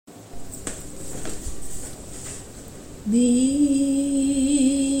lieber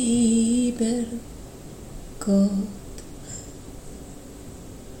Gott,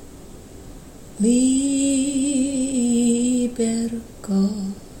 lieber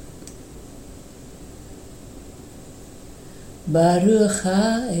Gott, Baruch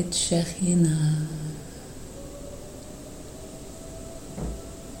et Shekhinah,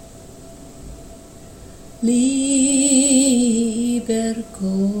 lieber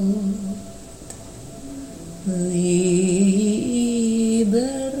Gott, lieber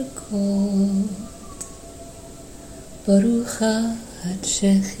Gott, Baruch et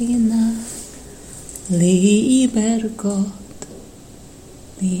Shekhinah, lieber Gott,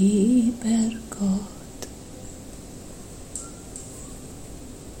 lieber Gott.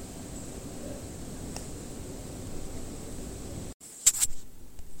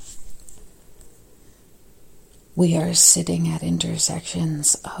 We are sitting at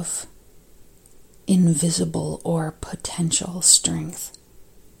intersections of invisible or potential strength.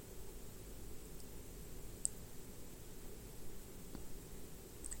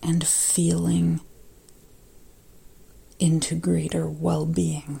 And feeling into greater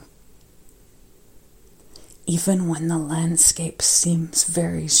well-being, even when the landscape seems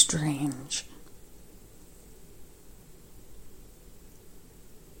very strange.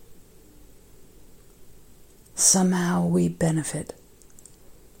 Somehow we benefit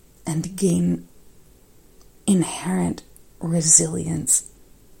and gain inherent resilience.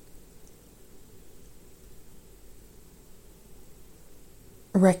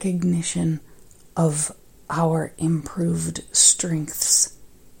 Recognition of our improved strengths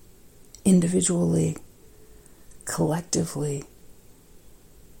individually, collectively,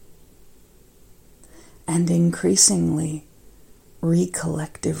 and increasingly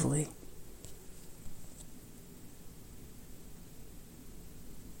recollectively.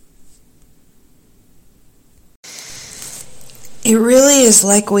 It really is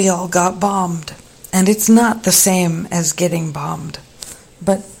like we all got bombed, and it's not the same as getting bombed,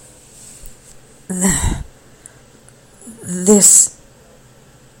 but this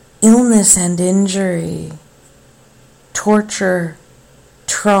illness and injury, torture,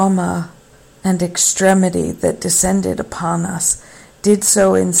 trauma, and extremity that descended upon us did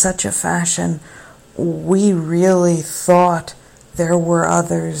so in such a fashion we really thought there were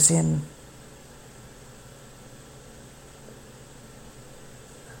others in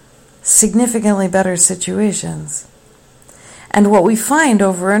significantly better situations. And what we find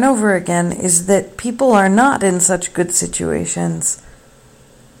over and over again is that people are not in such good situations.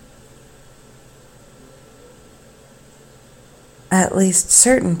 At least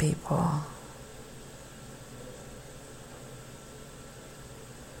certain people.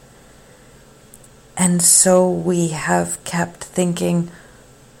 And so we have kept thinking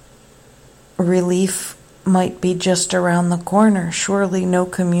relief might be just around the corner. Surely no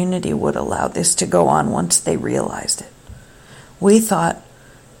community would allow this to go on once they realized it. We thought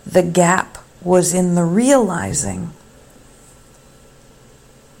the gap was in the realizing,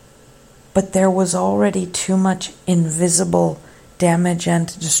 but there was already too much invisible damage and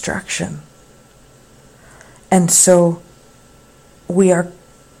destruction. And so we are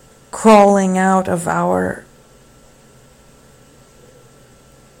crawling out of our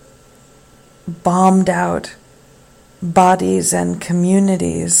bombed out bodies and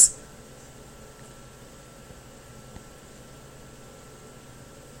communities,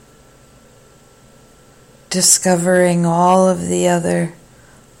 discovering all of the other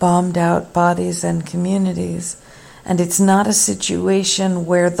bombed out bodies and communities. And it's not a situation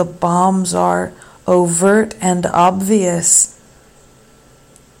where the bombs are overt and obvious.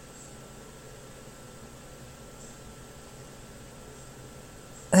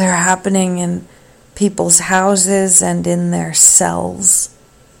 They're happening in people's houses and in their cells.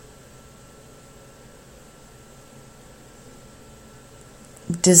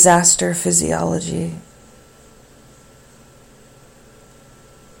 Disaster physiology.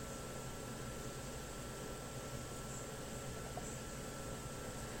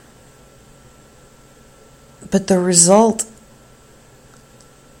 But the result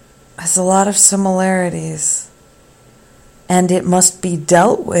has a lot of similarities, and it must be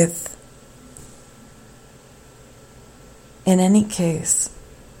dealt with in any case.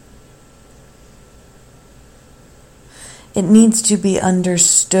 It needs to be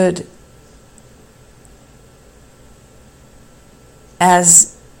understood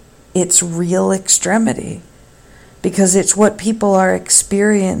as its real extremity, because it's what people are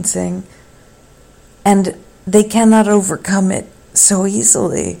experiencing, and they cannot overcome it so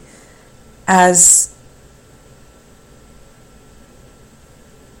easily as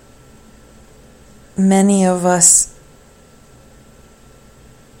many of us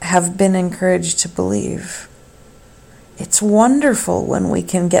have been encouraged to believe. It's wonderful when we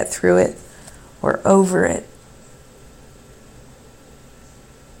can get through it or over it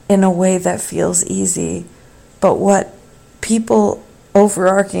in a way that feels easy. But what people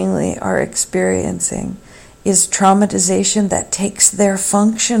overarchingly are experiencing is traumatization that takes their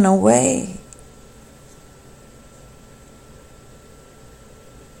function away.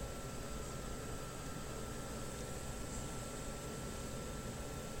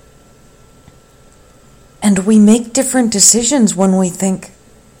 And we make different decisions when we think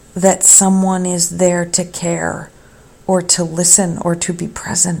that someone is there to care or to listen or to be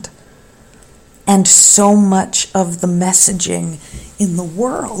present. And so much of the messaging in the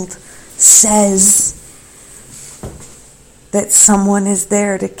world says that someone is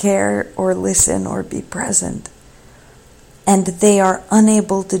there to care or listen or be present. And they are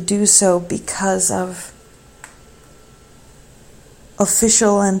unable to do so because of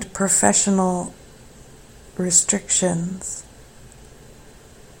official and professional restrictions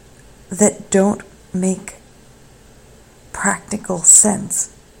that don't make practical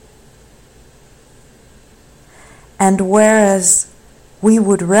sense. And whereas we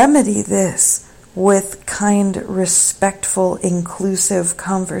would remedy this with kind, respectful, inclusive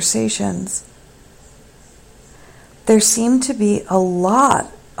conversations, there seem to be a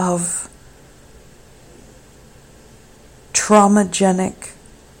lot of traumagenic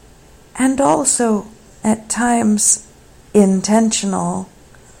and also at times intentional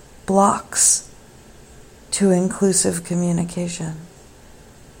blocks to inclusive communication.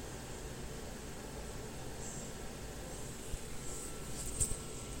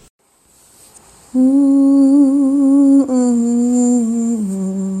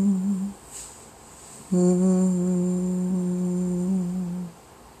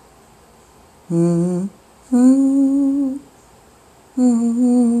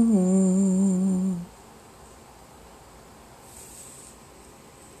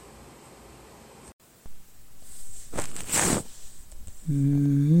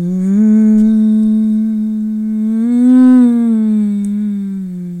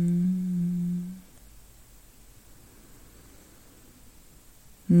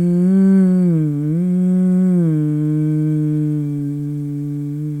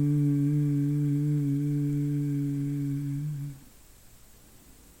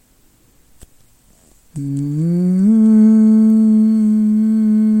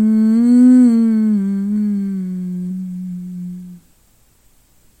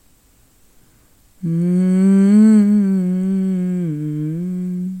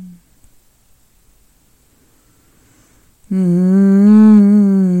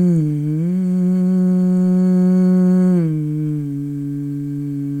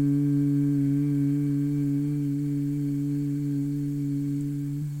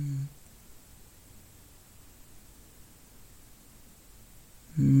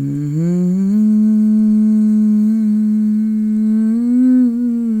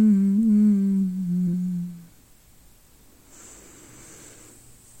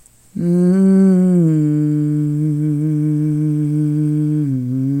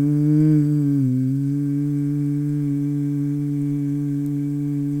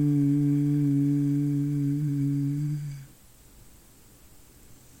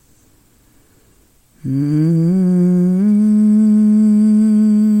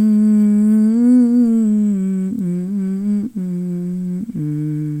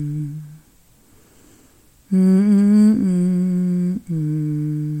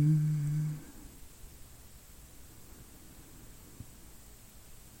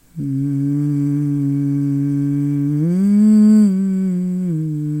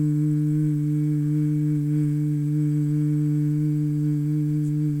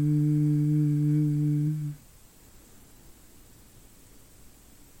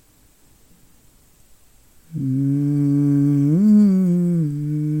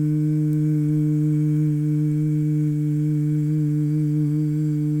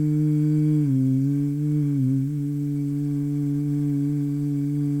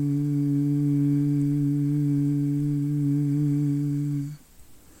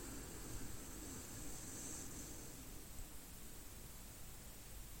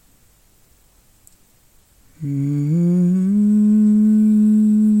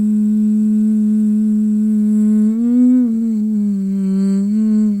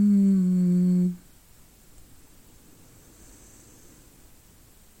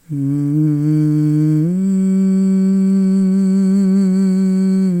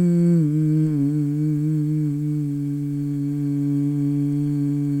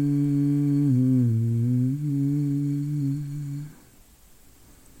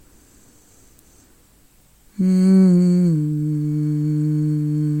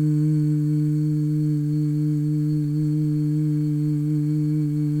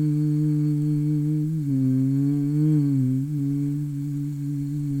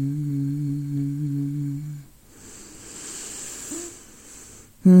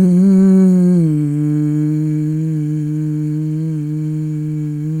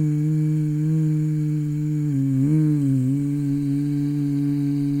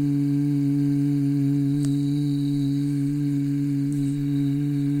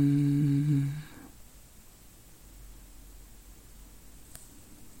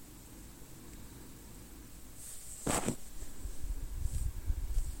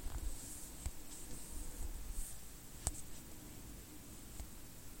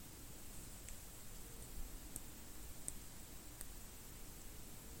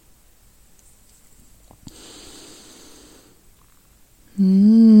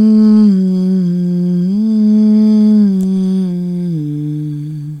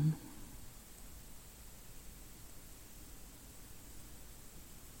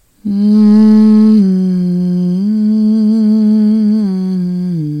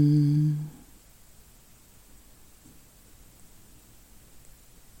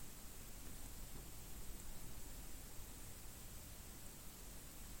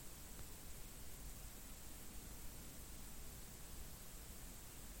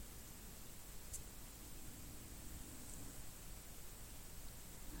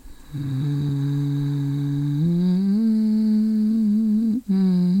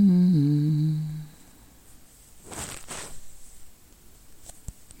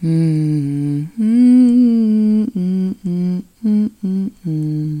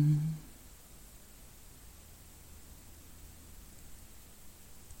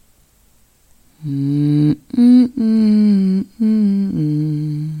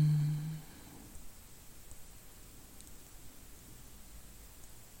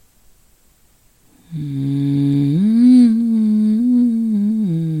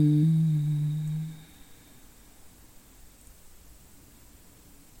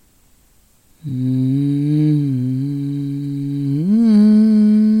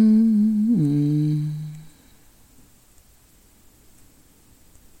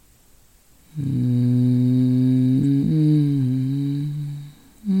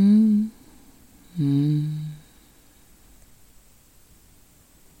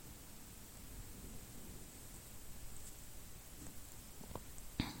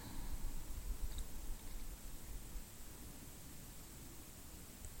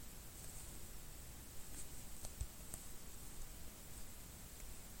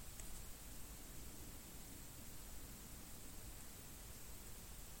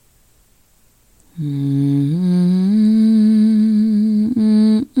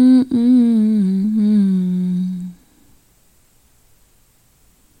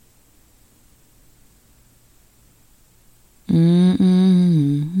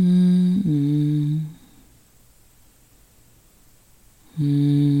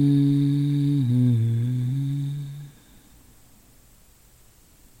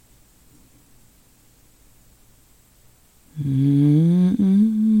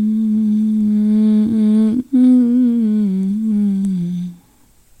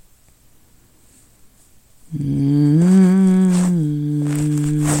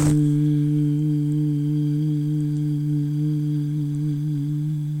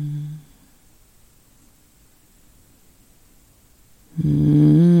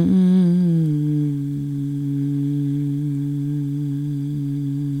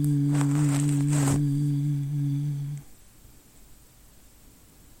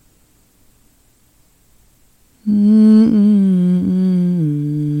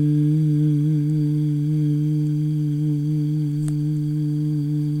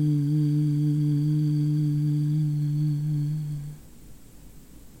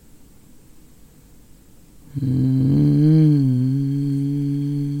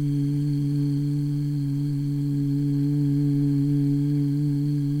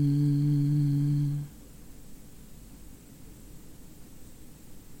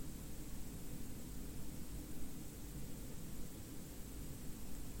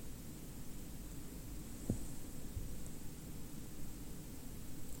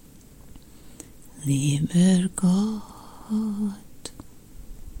 Lieber Gott,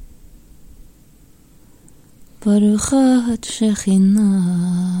 Baruch Shechina,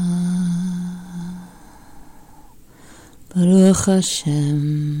 Baruch Hashem,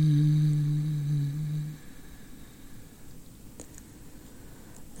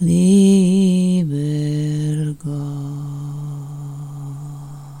 Lieber Gott,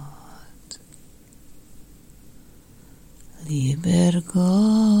 Lieber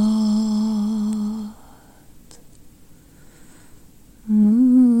Gott.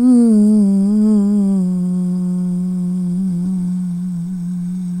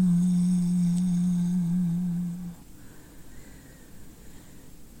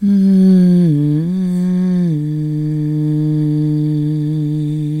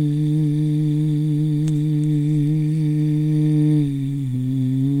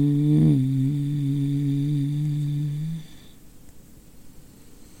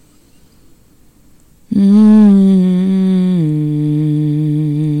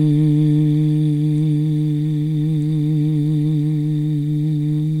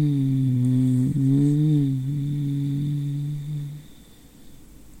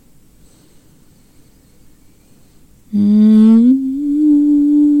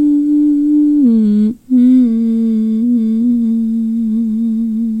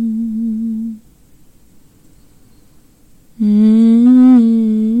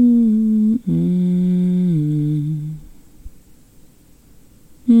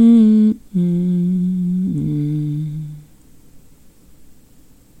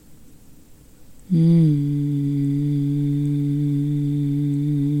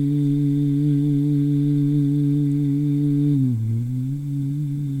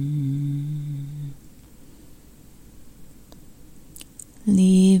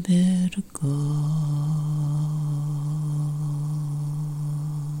 lieber Gott,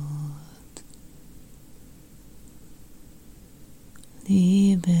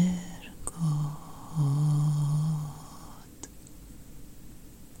 lieber Gott.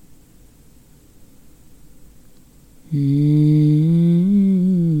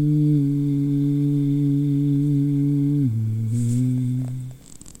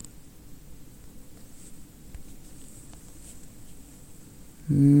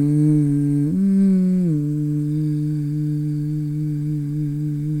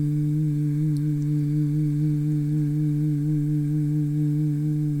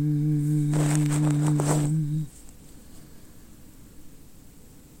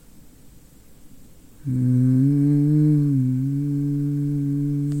 Mm-hmm.